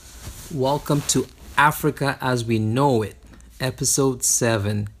Welcome to Africa As We Know It, Episode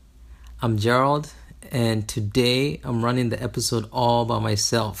 7. I'm Gerald, and today I'm running the episode all by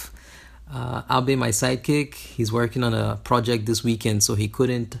myself. I'll be my sidekick. He's working on a project this weekend, so he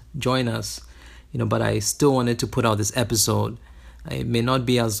couldn't join us. But I still wanted to put out this episode. It may not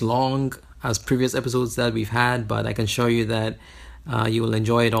be as long as previous episodes that we've had, but I can show you that you will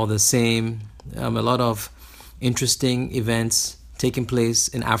enjoy it all the same. A lot of interesting events taking place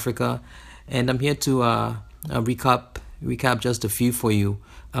in Africa, and I'm here to recap just a few for you.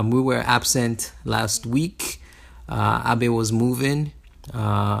 We were absent last week. Abe was moving,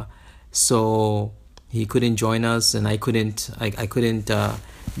 so he couldn't join us, and I couldn't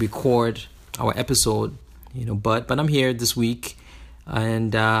record our episode. But I'm here this week,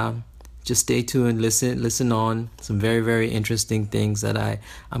 and just stay tuned. Listen on some very, very interesting things that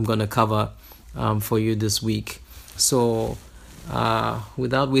I'm gonna cover for you this week. So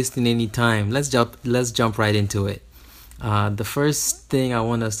without wasting any time, let's jump right into it. The first thing I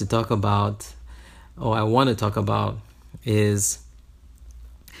want to talk about is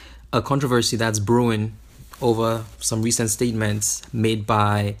a controversy that's brewing over some recent statements made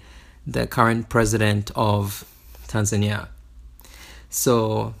by the current president of Tanzania.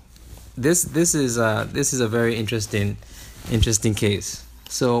 So this is a very interesting case.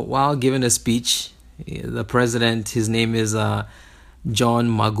 So while giving a speech, the president, his name is John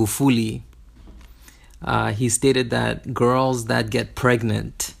Magufuli, he stated that girls that get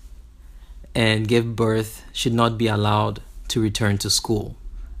pregnant and give birth should not be allowed to return to school.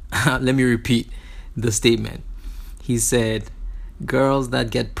 Let me repeat the statement. He said, girls that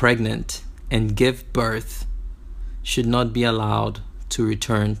get pregnant and give birth should not be allowed to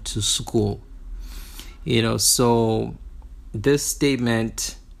return to school. So this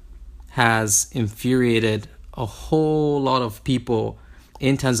statement has infuriated a whole lot of people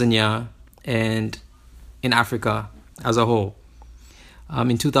in Tanzania and in Africa as a whole.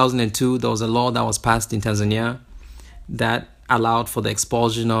 In 2002, there was a law that was passed in Tanzania that allowed for the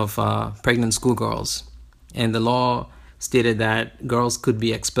expulsion of pregnant schoolgirls. And the law stated that girls could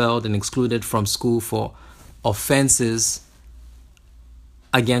be expelled and excluded from school for offenses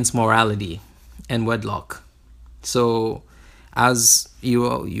against morality and wedlock. So, as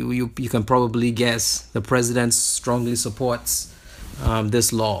you can probably guess, the president strongly supports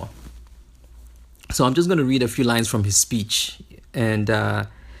this law. So I'm just going to read a few lines from his speech, and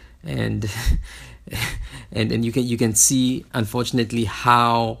you can see, unfortunately,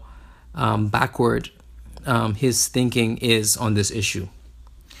 how backward his thinking is on this issue.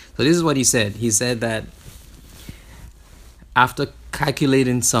 So this is what he said. He said that after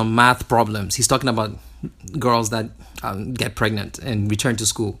calculating some math problems, he's talking about girls that get pregnant and return to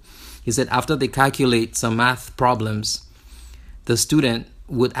school. He said after they calculate some math problems, the student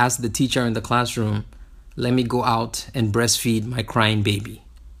would ask the teacher in the classroom, "Let me go out and breastfeed my crying baby."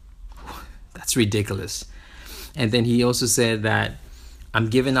 That's ridiculous. And then he also said that I'm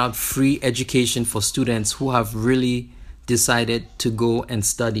giving out free education for students who have really decided to go and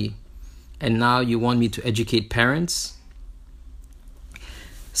study. And now you want me to educate parents?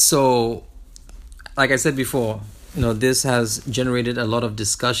 So, like I said before, this has generated a lot of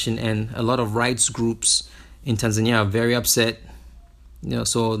discussion, and a lot of rights groups in Tanzania are very upset.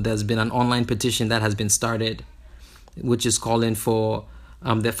 So there's been an online petition that has been started, which is calling for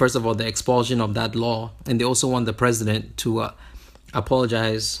first of all, the expulsion of that law, and they also want the president to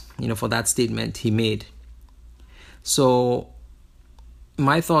apologize, for that statement he made. So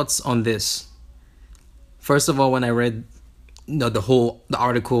my thoughts on this. First of all, when I read the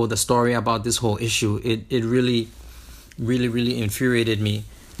article, the story about this whole issue, it really infuriated me,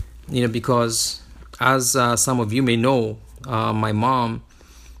 because as some of you may know, my mom,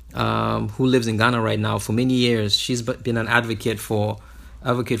 who lives in Ghana right now, for many years, she's been an advocate for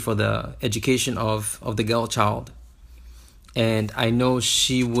the education of the girl child. And I know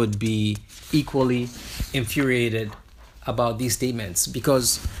she would be equally infuriated about these statements,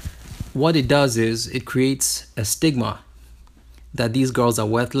 because what it does is it creates a stigma that these girls are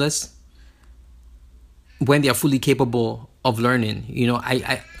worthless when they are fully capable of learning.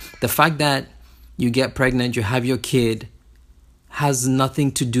 The fact that you get pregnant, you have your kid, has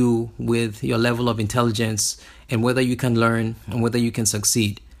nothing to do with your level of intelligence and whether you can learn and whether you can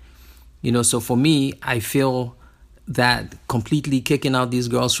succeed. So for me, I feel that completely kicking out these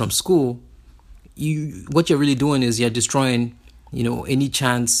girls from school, what you're really doing is you're destroying, any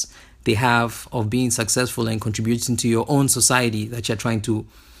chance they have of being successful and contributing to your own society that you're trying to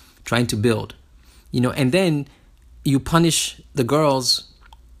build. And then you punish the girls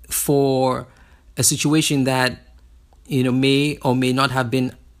for a situation that may or may not have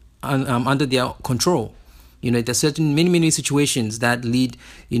been under their control. There's certain many situations that lead,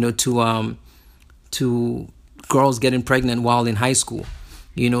 to girls getting pregnant while in high school.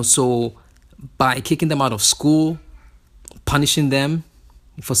 So by kicking them out of school, punishing them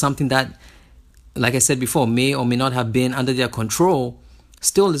for something that, like I said before, may or may not have been under their control,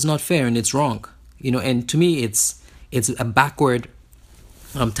 still is not fair and it's wrong. And to me, it's a backward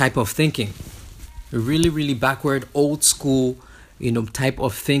type of thinking, a really backward, old school, type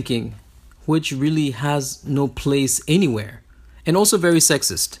of thinking, which really has no place anywhere, and also very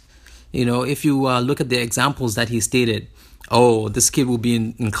sexist. If you look at the examples that he stated, this kid will be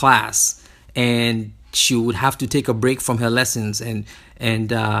in class and she would have to take a break from her lessons and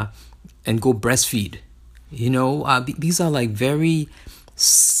go breastfeed. These are like very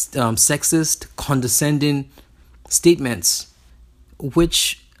sexist, condescending statements,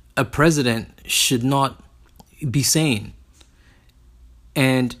 which a president should not be saying.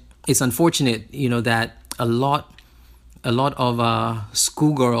 And it's unfortunate, that a lot of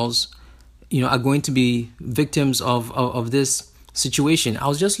schoolgirls, are going to be victims of this situation. I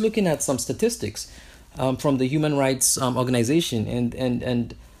was just looking at some statistics from the Human Rights Organization,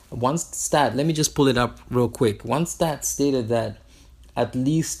 and one stat, let me just pull it up real quick. One stat stated that at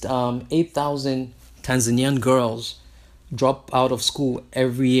least 8,000 Tanzanian girls drop out of school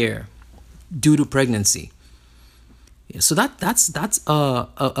every year due to pregnancy. So that's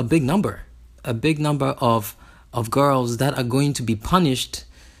a big number, of girls that are going to be punished.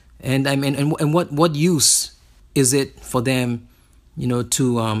 And I mean, and what use is it for them,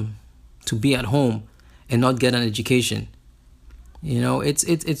 to be at home and not get an education?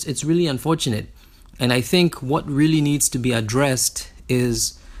 It's really unfortunate. And I think what really needs to be addressed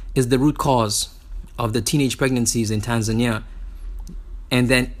is the root cause of the teenage pregnancies in Tanzania, and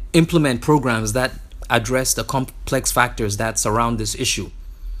then implement programs that address the complex factors that surround this issue.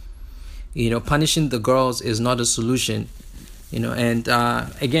 Punishing the girls is not a solution. And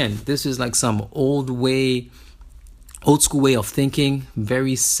again, this is like some old school way of thinking,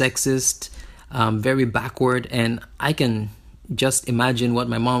 very sexist, very backward. And I can just imagine what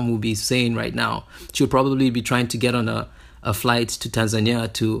my mom will be saying right now. She'll probably be trying to get on a flight to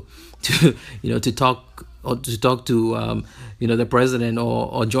Tanzania to talk to the president,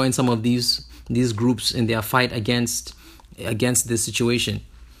 or join some of these groups in their fight against this situation.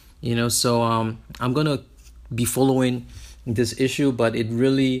 So I'm gonna be following this issue, but it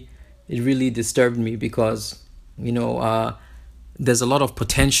really disturbed me because there's a lot of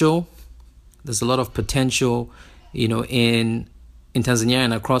potential. There's a lot of potential, in Tanzania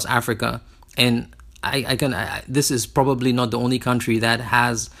and across Africa, and this is probably not the only country that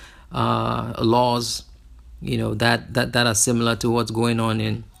has laws, that are similar to what's going on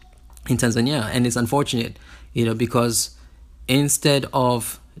in Tanzania. And it's unfortunate, because instead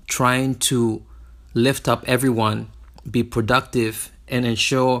of trying to lift up everyone, be productive, and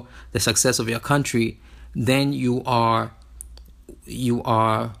ensure the success of your country, then you are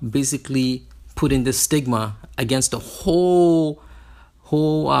basically putting this stigma against the whole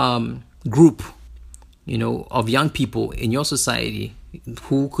group, of young people in your society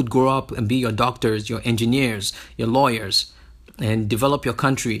who could grow up and be your doctors, your engineers, your lawyers, and develop your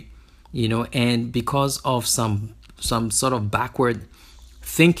country. And because of some sort of backward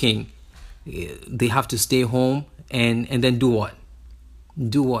thinking, they have to stay home and then do what?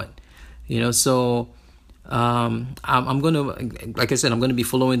 So I'm gonna, like I said, I'm gonna be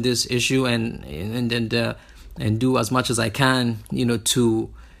following this issue and do as much as I can, to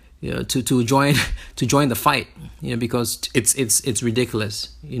join the fight, because it's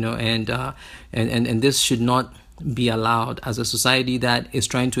ridiculous, and this should not be allowed as a society that is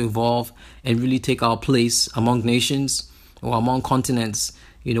trying to evolve and really take our place among nations or among continents.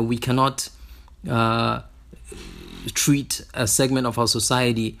 We cannot treat a segment of our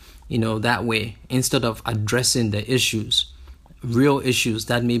society, that way, instead of addressing the real issues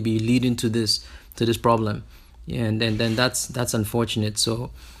that may be leading to this problem. And then that's unfortunate.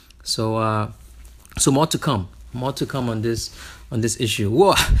 So more to come on this issue.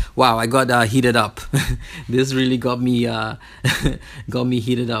 Whoa, wow, I got heated up. This really got me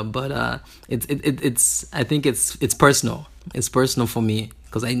heated up. But it's I think it's personal. It's personal for me,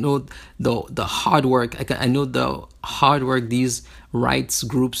 because I know the hard work. I know the hard work these rights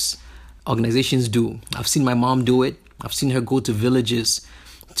groups, organizations do. I've seen my mom do it. I've seen her go to villages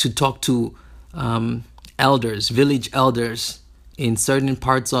to talk to village elders in certain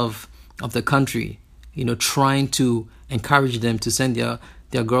parts of the country, trying to encourage them to send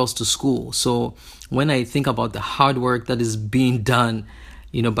their girls to school. So when I think about the hard work that is being done,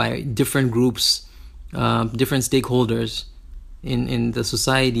 by different groups, different stakeholders, in the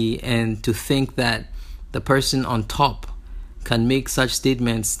society, and to think that the person on top can make such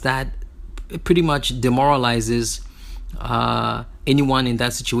statements, that pretty much demoralizes anyone in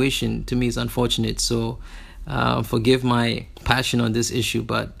that situation, to me is unfortunate. So forgive my passion on this issue,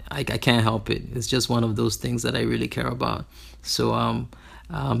 but I can't help it. It's just one of those things that I really care about. So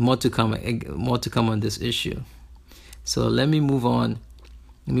more to come on this issue. So let me move on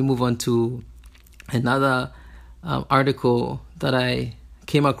to another article that I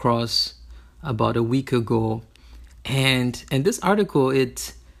came across about a week ago, and this article,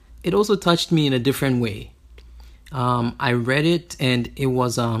 it also touched me in a different way. I read it, and it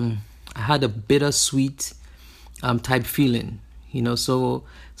was I had a bittersweet type feeling, so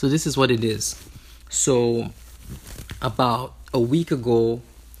this is what it is. So about a week ago,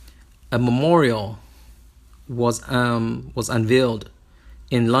 a memorial was unveiled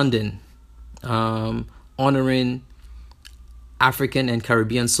in London, honoring African and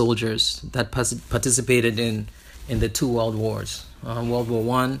Caribbean soldiers that participated in the two world wars, World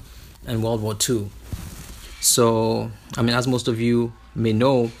War I and World War II. So, as most of you may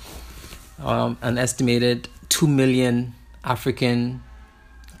know, an estimated 2 million African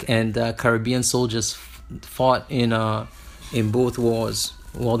and Caribbean soldiers fought in both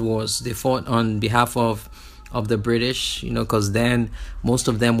world wars. They fought on behalf of the British, because then most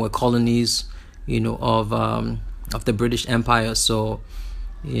of them were colonies, of the British Empire. So,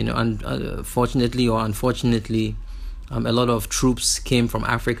 fortunately or unfortunately, a lot of troops came from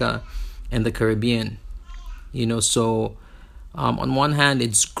Africa and the Caribbean. So on one hand,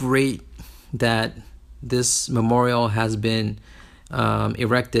 it's great that this memorial has been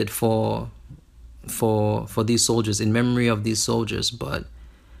erected for these soldiers, in memory of these soldiers. But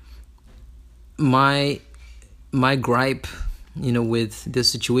my gripe, with this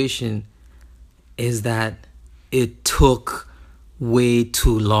situation is that it took way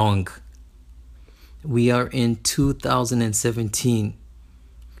too long. We are in 2017.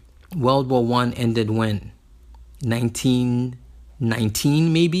 World War I ended when?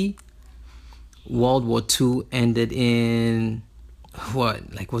 1919 maybe? World War II ended in,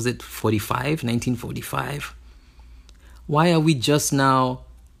 was it 1945? Why are we just now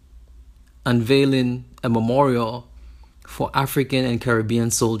unveiling a memorial for African and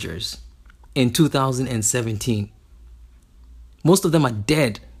Caribbean soldiers in 2017? Most of them are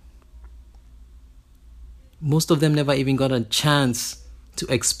dead. Most of them never even got a chance to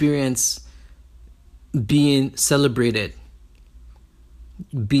experience being celebrated,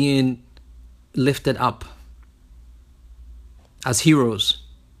 being lifted up as heroes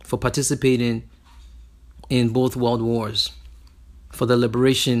for participating in both world wars, for the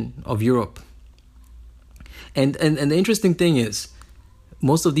liberation of Europe. And the interesting thing is,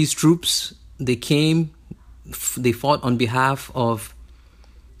 most of these troops, they fought on behalf of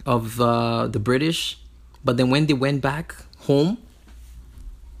the British, but then when they went back home,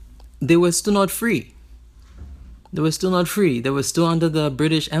 they were still not free. They were still under the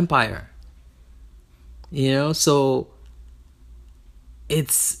British Empire. So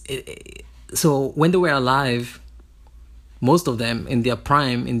so when they were alive, most of them in their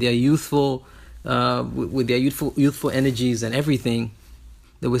prime, in their youthful, with their youthful energies and everything,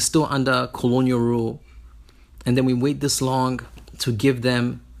 they were still under colonial rule. And then we wait this long to give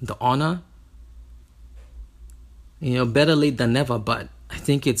them the honor. Better late than never, but I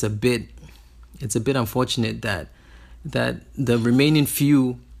think it's a bit unfortunate that the remaining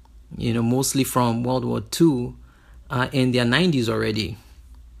few, mostly from World War II, are in their 90s already.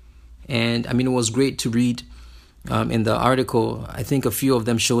 And it was great to read in the article. I think a few of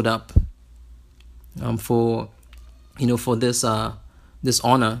them showed up for this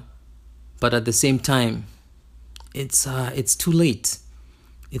honor, but at the same time, it's too late.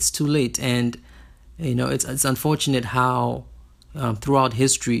 It's too late, and it's unfortunate how throughout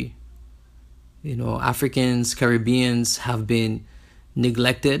history, Africans, Caribbeans have been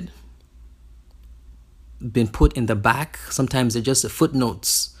neglected, been put in the back. Sometimes they're just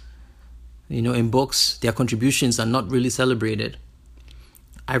footnotes, in books. Their contributions are not really celebrated.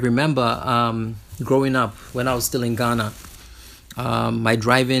 I remember growing up when I was still in Ghana, I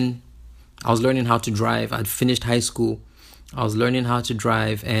was learning how to drive. I'd finished high school. I was learning how to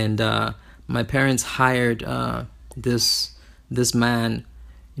drive, and my parents hired this man,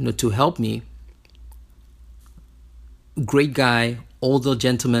 to help me. Great guy, older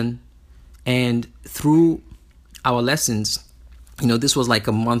gentleman, and through our lessons, this was like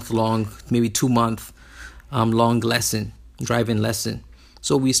a month long, maybe 2 month long driving lesson.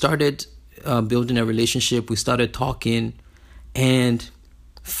 So we started building a relationship. We started talking, and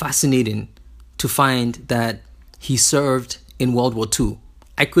fascinating to find that he served in World War II.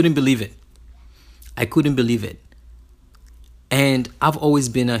 I couldn't believe it. I couldn't believe it. And I've always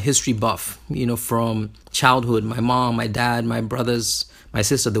been a history buff, from childhood. My mom, my dad, my brothers, my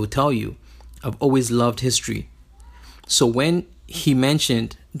sister, they would tell you, I've always loved history. So when he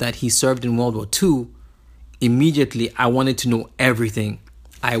mentioned that he served in World War II, immediately I wanted to know everything.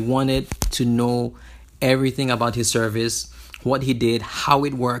 I wanted to know everything about his service, what he did, how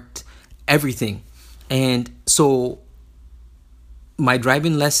it worked, everything. And so my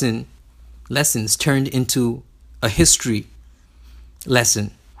driving lessons turned into a history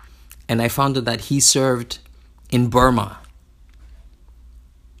lesson. And I found out that he served in Burma.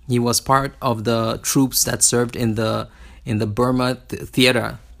 He was part of the troops that served in the Burma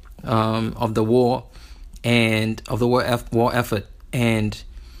theater of the war and of the war effort. And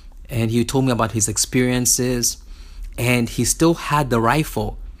he told me about his experiences, and he still had the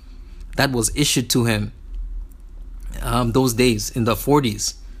rifle that was issued to him those days in the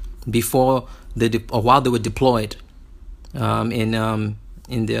 40s, before while they were deployed in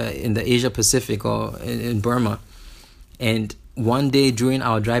the Asia Pacific or in Burma. And one day during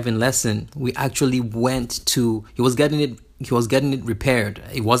our driving lesson, we actually went to. He was getting it repaired.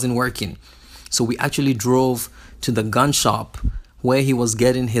 It wasn't working, so we actually drove to the gun shop where he was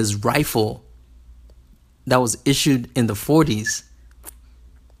getting his rifle that was issued in the 40s.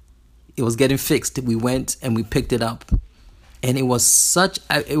 It was getting fixed. We went and we picked it up, and it was such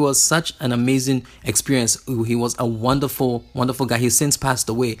an amazing experience. He was a wonderful guy. He's since passed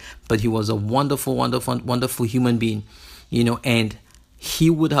away, but he was a wonderful human being, and he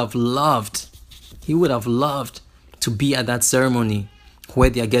would have loved to be at that ceremony where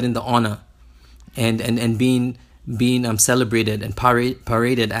they are getting the honor and being celebrated and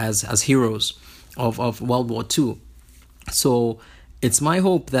paraded as heroes of World War II. So it's my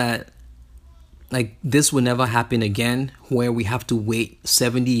hope that this will never happen again, where we have to wait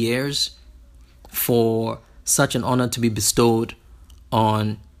 70 years for such an honor to be bestowed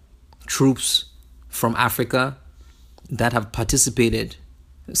on troops from Africa that have participated.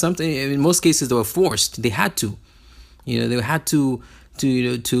 In most cases they were forced. They had to. They had to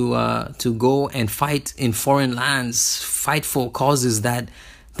go and fight in foreign lands, fight for causes that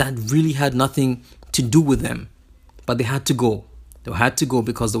really had nothing to do with them. But they had to go. They had to go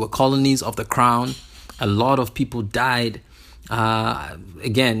because they were colonies of the crown. A lot of people died.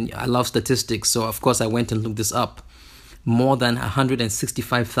 Again, I love statistics, so of course I went and looked this up. More than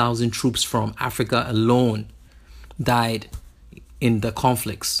 165,000 troops from Africa alone died in the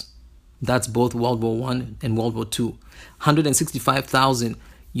conflicts. That's both World War I and World War II. 165,000.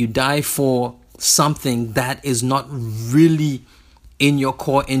 You die for something that is not really in your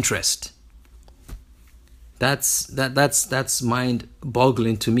core interest. That's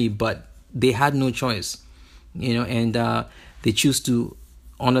mind-boggling to me, but they had no choice, and they choose to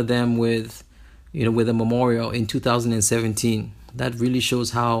honor them with a memorial in 2017. That really shows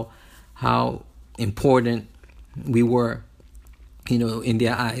how important we were, in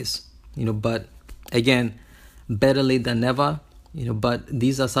their eyes, but again, better late than never, but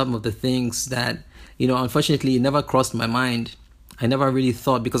these are some of the things that, unfortunately, it never crossed my mind. I never really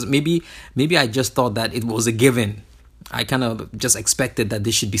thought, because maybe I just thought that it was a given. I kind of just expected that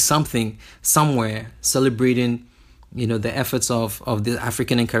there should be something somewhere celebrating, the efforts of the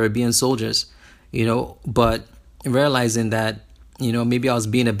African and Caribbean soldiers, but realizing that, maybe I was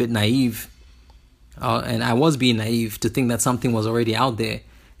being a bit naive, and I was being naive to think that something was already out there.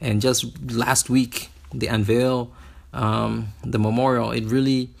 And just last week, the unveil, the memorial, it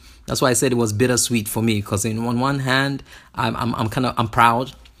really. That's why I said it was bittersweet for me, because on one hand, I'm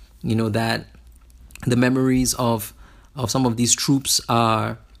proud, that the memories of some of these troops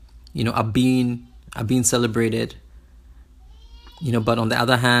are being celebrated, but on the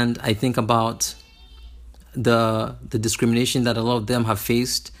other hand, I think about the discrimination that a lot of them have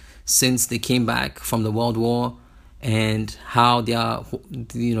faced since they came back from the World War, and how their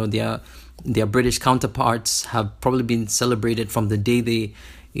British counterparts have probably been celebrated from the day they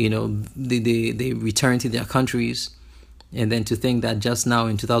return to their countries, and then to think that just now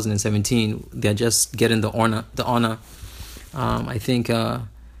in 2017 they're just getting the honor. I think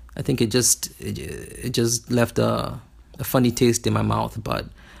it just left a funny taste in my mouth. But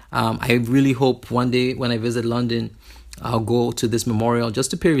I really hope one day when I visit London, I'll go to this memorial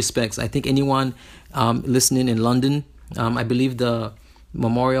just to pay respects. I think anyone listening in London, I believe the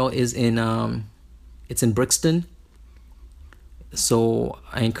memorial is in Brixton. So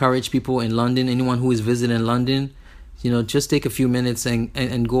I encourage people in London, anyone who is visiting London, just take a few minutes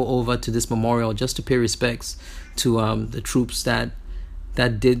and go over to this memorial just to pay respects to the troops that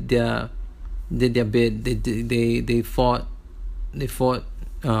did their bid. They fought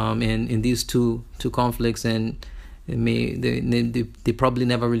in these two conflicts, and they probably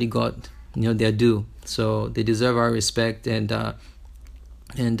never really got their due. So they deserve our respect, and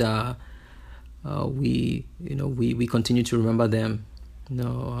we continue to remember them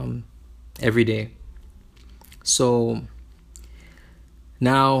every day. So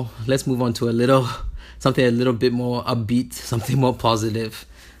now let's move on to something a little bit more upbeat, something more positive.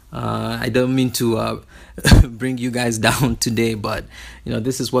 I don't mean to bring you guys down today, but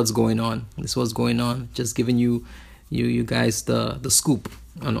this is what's going on. Just giving you guys the scoop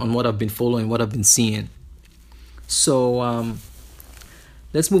on what I've been following, what I've been seeing. So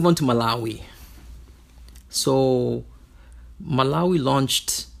let's move on to Malawi. So Malawi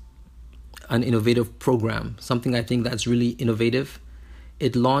launched an innovative program, something I think that's really innovative.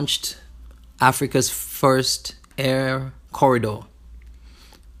 It launched Africa's first air corridor,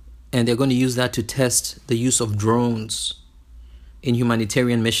 and they're going to use that to test the use of drones in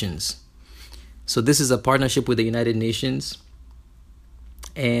humanitarian missions. So this is a partnership with the United Nations,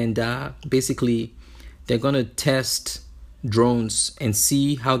 and basically they're going to test drones and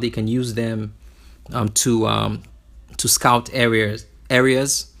see how they can use them to scout areas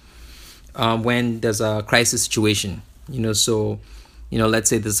when there's a crisis situation. So let's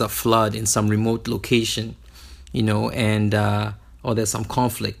say there's a flood in some remote location, and or there's some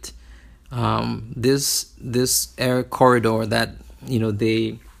conflict. This air corridor that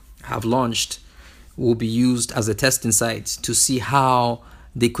they have launched will be used as a testing site to see how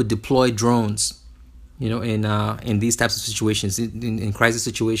they could deploy drones, in these types of situations, in crisis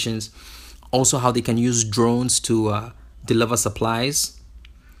situations. Also, how they can use drones to deliver supplies,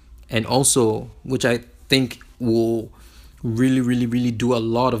 and also, which I think will really, really, really do a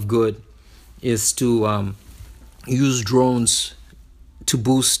lot of good, is to use drones to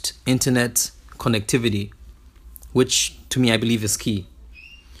boost internet connectivity, which to me I believe is key.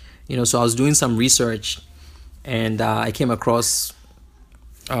 So I was doing some research, and I came across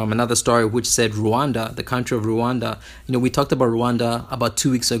another story which said Rwanda, the country of Rwanda. We talked about Rwanda about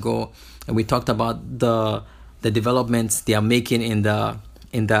 2 weeks ago, and we talked about the developments they are making in the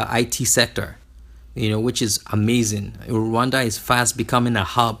IT sector, which is amazing. Rwanda is fast becoming a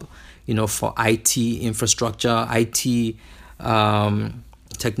hub, for IT infrastructure, IT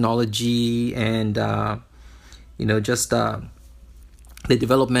technology, and just the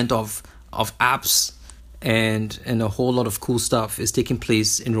development of apps and a whole lot of cool stuff is taking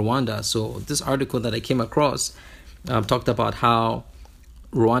place in Rwanda. So this article that I came across talked about how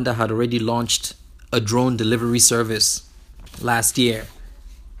Rwanda had already launched a drone delivery service last year,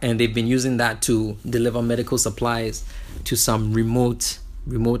 and they've been using that to deliver medical supplies to some remote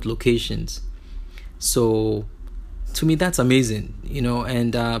locations. So to me, that's amazing,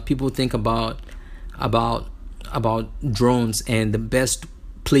 and people think about drones and the best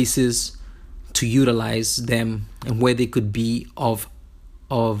places to utilize them and where they could be of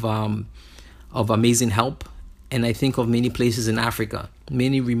amazing help. And I think of many places in Africa,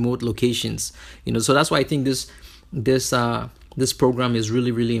 many remote locations, so that's why I think this program is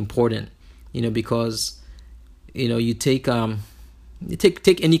really, really important, because you take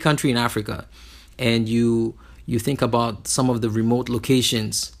any country in Africa, and you think about some of the remote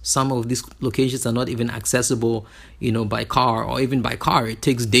locations. Some of these locations are not even accessible, by car, or even by car it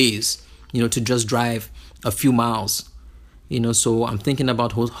takes days, to just drive a few miles. So I'm thinking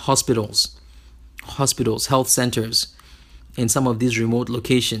about hospitals, health centers in some of these remote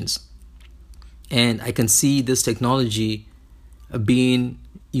locations. And I can see this technology being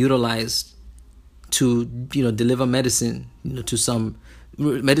utilized to, deliver medicine, to some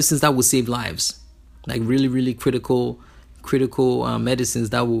medicines that will save lives, like really, really critical medicines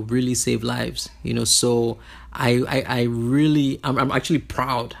that will really save lives. So I'm actually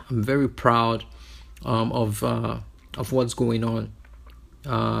proud. I'm very proud of what's going on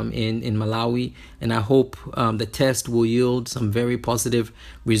in Malawi, and I hope the test will yield some very positive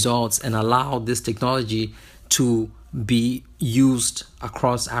results and allow this technology to be used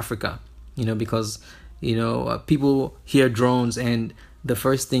across Africa. Because people hear drones and the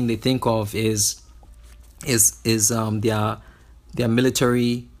first thing they think of is their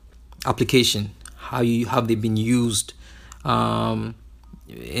military application, how they've been used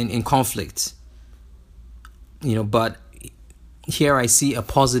in conflict. But here I see a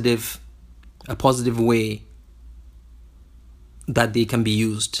positive way that they can be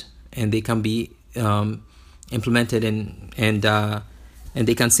used, and they can be implemented, and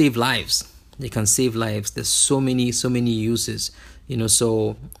they can save lives. There's so many uses.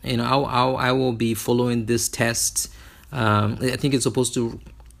 So I will be following this test. I think it's supposed to,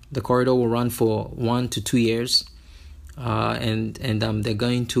 the corridor will run for 1 to 2 years, and they're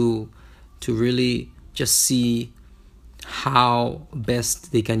going to really just see how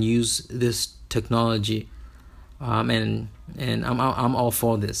best they can use this technology. And I'm all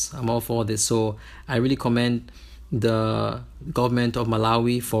for this. I'm all for this. So I really commend the government of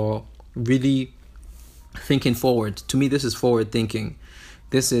Malawi for really thinking forward. To me, this is forward thinking.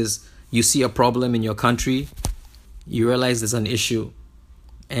 This is, you see a problem in your country, you realize there's an issue,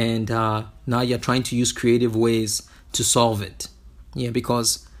 and now you're trying to use creative ways to solve it. Yeah,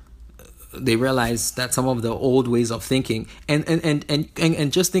 because they realize that some of the old ways of thinking,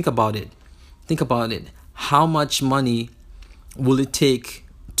 and just think about it. Think about it. How much money will it take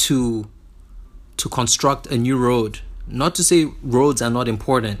to construct a new road? Not to say roads are not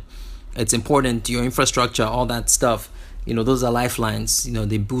important. It's important, your infrastructure, all that stuff. Those are lifelines.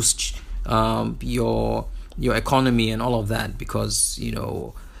 They boost your economy and all of that, because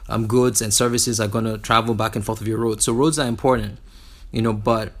goods and services are going to travel back and forth of your roads. So roads are important.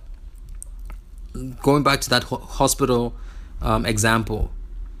 But going back to that hospital example,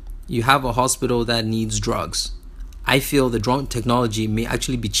 you have a hospital that needs drugs. I feel the drone technology may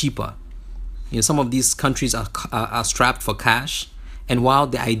actually be cheaper. Some of these countries are strapped for cash, and while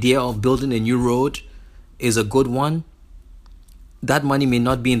the idea of building a new road is a good one, that money may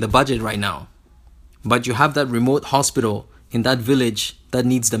not be in the budget right now. But you have that remote hospital in that village that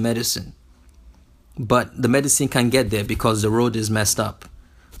needs the medicine. But the medicine can't get there because the road is messed up.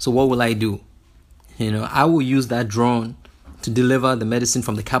 So what will I do? I will use that drone to deliver the medicine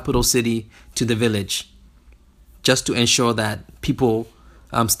from the capital city to the village, just to ensure that people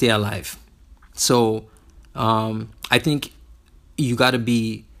stay alive. So I think you got to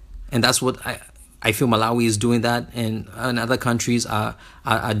be, and that's what I feel Malawi is doing that, and other countries are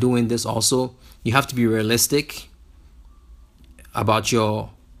doing this also. You have to be realistic about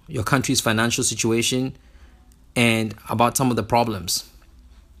your country's financial situation and about some of the problems.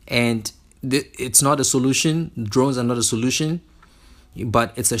 And it's not a solution. Drones are not a solution,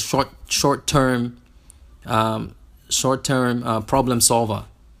 but it's a short-term problem solver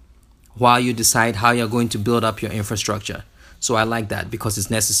while you decide how you're going to build up your infrastructure. So I like that because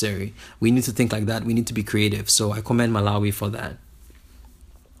it's necessary. We need to think like that. We need to be creative. So I commend Malawi for that.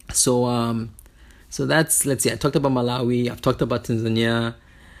 So that's, let's see, I talked about Malawi. I've talked about Tanzania.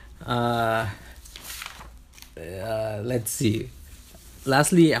 Let's see.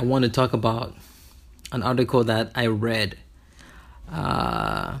 Lastly, I want to talk about an article that I read.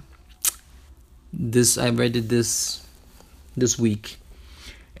 I read it this week,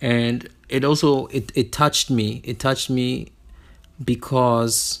 and it also it touched me. It touched me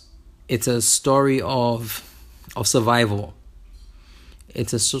because it's a story of survival.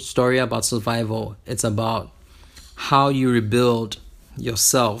 It's a story about survival. It's about how you rebuild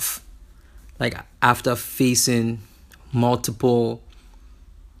yourself, like after facing multiple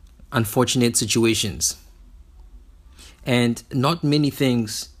unfortunate situations. And not many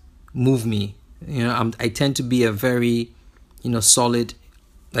things move me. I tend to be a very, solid,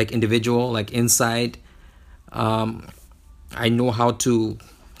 like, individual, like inside. I know how to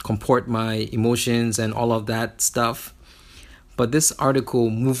comport my emotions and all of that stuff. But this article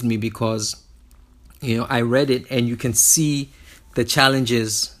moved me because, I read it and you can see the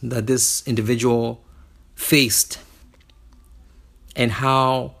challenges that this individual faced, and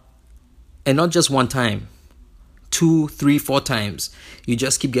how, and not just one time, 2, 3, 4 times, you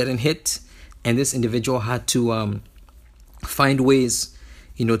just keep getting hit, and this individual had to find ways,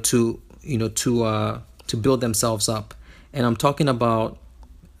 to build themselves up. And I'm talking about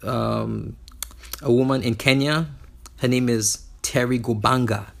a woman in Kenya. Her name is Terry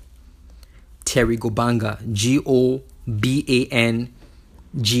Gobanga. Terry Gobanga,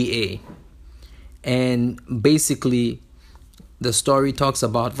 Gobanga. And basically, the story talks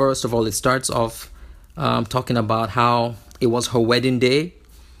about, first of all, it starts off talking about how it was her wedding day,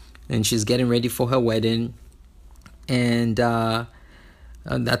 and she's getting ready for her wedding. And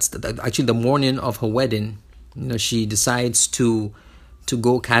that's actually the morning of her wedding. She decides to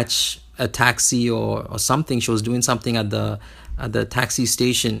go catch a taxi or something. She was doing something at the taxi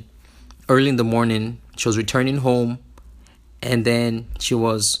station early in the morning. She was returning home, and then she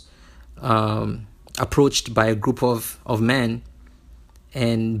was approached by a group of men,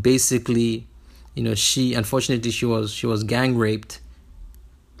 and basically, she was gang raped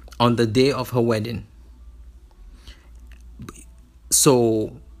on the day of her wedding.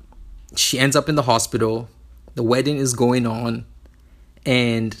 So she ends up in the hospital. The wedding is going on,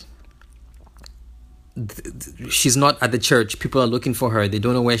 and she's not at the church. People are looking for her. They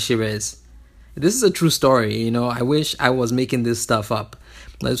don't know where she is. This is a true story. I wish I was making this stuff up.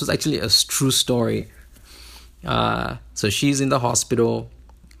 This was actually a true story. So she's in the hospital.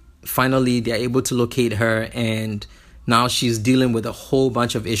 Finally, they're able to locate her, and now she's dealing with a whole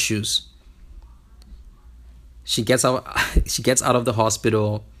bunch of issues. She gets out. She gets out of the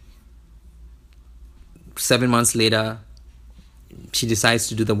hospital. 7 months later, she decides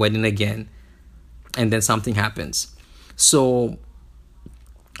to do the wedding again, and then something happens. So,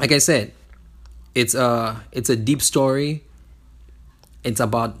 like I said, it's a deep story. It's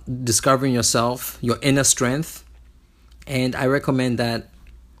about discovering yourself, your inner strength, and I recommend that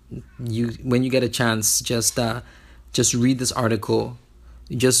when you get a chance, just read this article.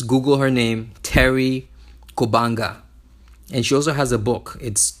 Just Google her name, Terry Gobanga, and she also has a book.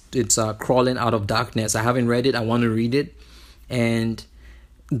 It's Crawling Out of Darkness. I haven't read it. I want to read it, and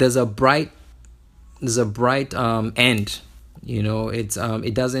there's a bright end. It's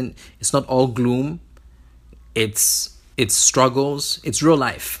not all gloom. It's struggles. It's real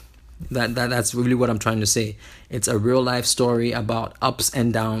life. That's really what I'm trying to say. It's a real life story about ups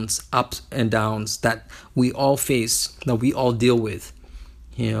and downs that we all face, that we all deal with.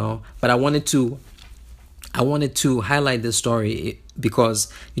 But I wanted to highlight this story because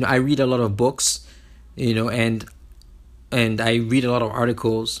I read a lot of books, and I read a lot of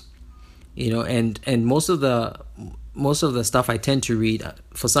articles, and most of the stuff I tend to read,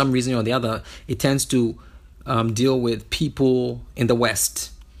 for some reason or the other, it tends to deal with people in the West.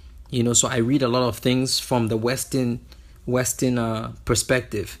 So I read a lot of things from the Western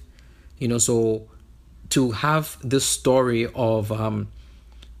perspective. So to have this story of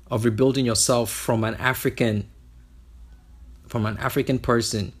rebuilding yourself from an African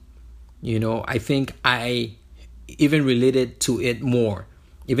person, I think I even related to it more,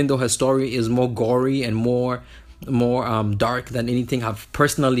 even though her story is more gory and more dark than anything I've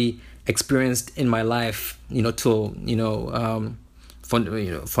personally experienced in my life,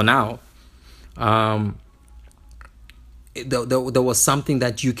 for now. There was something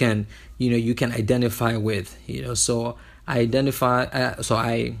that you can identify with, so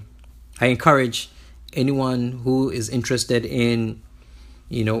I encourage anyone who is interested in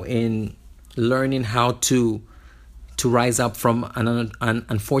learning how to rise up from an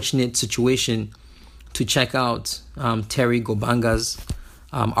unfortunate situation to check out Terry Gobanga's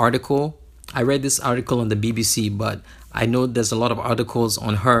article. I read this article on the BBC, but I know there's a lot of articles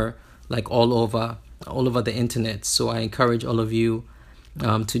on her, like all over the internet. So I encourage all of you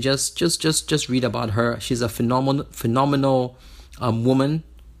to just read about her. She's a phenomenal woman,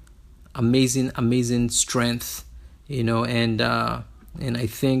 amazing strength, and I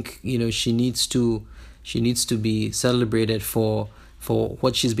think she needs to be celebrated for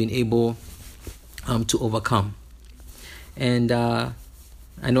what she's been able to overcome. And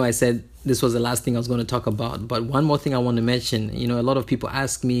I know I said this was the last thing I was going to talk about, but one more thing I want to mention. A lot of people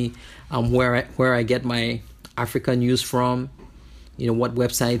ask me where I get my Africa news from. What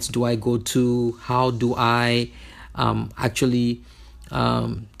websites do I go to? How do I actually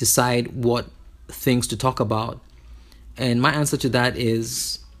decide what things to talk about? And my answer to that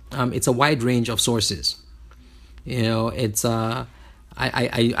is it's a wide range of sources. It's I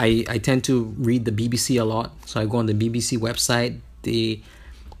tend to read the BBC a lot, so I go on the BBC website.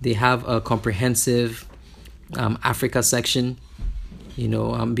 They have a comprehensive Africa section.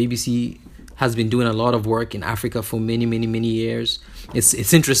 BBC has been doing a lot of work in Africa for many years.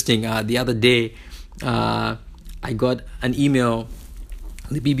 It's interesting. The other day, I got an email.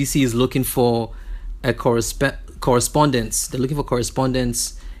 The BBC is looking for a correspondence. They're looking for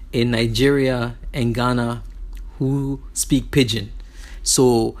correspondents in Nigeria and Ghana who speak Pidgin.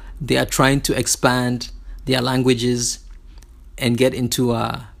 So they are trying to expand their languages and get into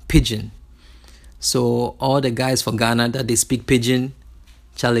Pidgin. So all the guys for Ghana that they speak Pidgin,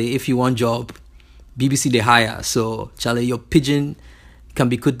 Charlie, if you want job, BBC they hire. So Charlie, your Pidgin can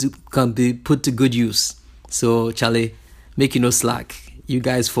be put to good use. So Charlie, make you no slack. You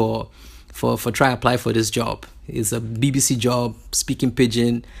guys for try apply for this job. It's a BBC job, speaking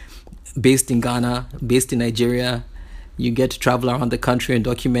Pidgin, based in Ghana, based in Nigeria. You get to travel around the country and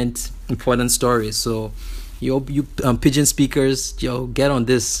document important stories. So you Pidgin speakers, get on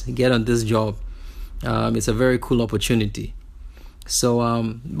this job. It's a very cool opportunity. So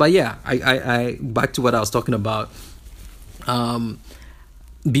but yeah, I back to what I was talking about.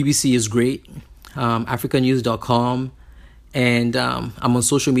 BBC is great. africanews.com, and I'm on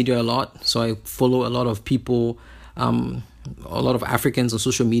social media a lot, so I follow a lot of people, a lot of Africans on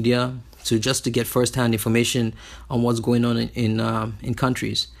social media, to get first-hand information on what's going on in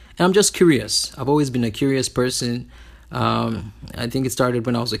countries. And I'm just curious. I've always been a curious person. I think it started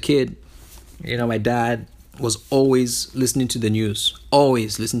when I was a kid. My dad was always listening to the news,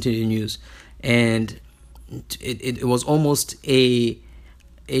 and it was almost a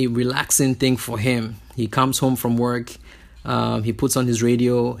relaxing thing for him. He comes home from work, he puts on his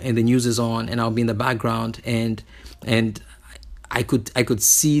radio, and the news is on, and I'll be in the background, and I could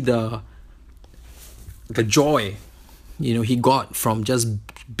see the joy, he got from just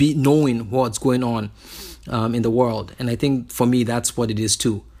knowing what's going on in the world. And I think for me, that's what it is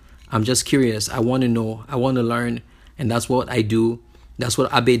too. I'm just curious. I want to know. I want to learn, and that's what I do. That's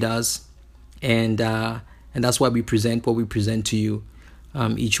what Abe does, and that's why we present what we present to you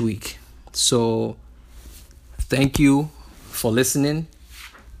each week. So thank you for listening.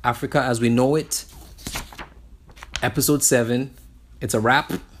 Africa as We Know It, episode 7. It's a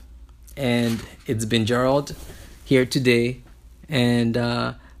wrap, and it's been Gerald here today, and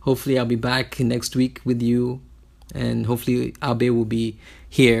hopefully I'll be back next week with you, and hopefully Abe will be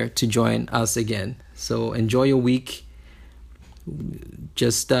here to join us again. So enjoy your week.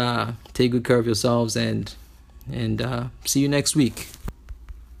 Just take good care of yourselves, and see you next week.